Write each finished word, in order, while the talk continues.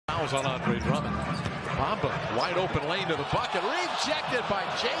fouls on Andre Drummond. Bamba, wide open lane to the bucket, rejected by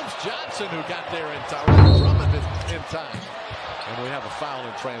James Johnson, who got there in time. Drummond in time. And we have a foul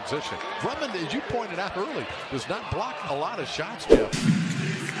in transition. Drummond, as you pointed out early, does not block a lot of shots, Jeff.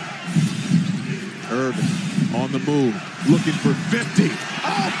 Irving on the move, looking for 50.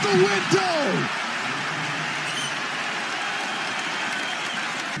 Off the window!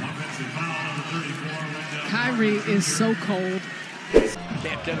 Kyrie is so cold.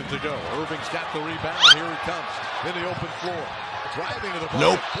 Can't get it to go. Irving's got the rebound. Here he comes in the open floor. Driving to the ball.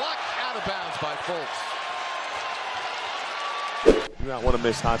 Nope. Blocked out of bounds by Fultz. You not want to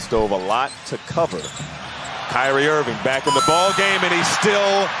miss Hot Stove a lot to cover. Kyrie Irving back in the ball game, and he's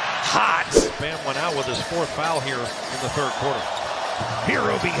still hot. Bam went out with his fourth foul here in the third quarter.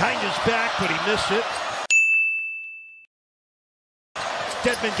 Hero behind his back, but he missed it.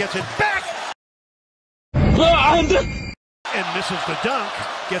 Dedmon gets it back. And misses the dunk.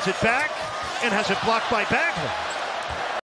 Gets it back and has it blocked by Bagley.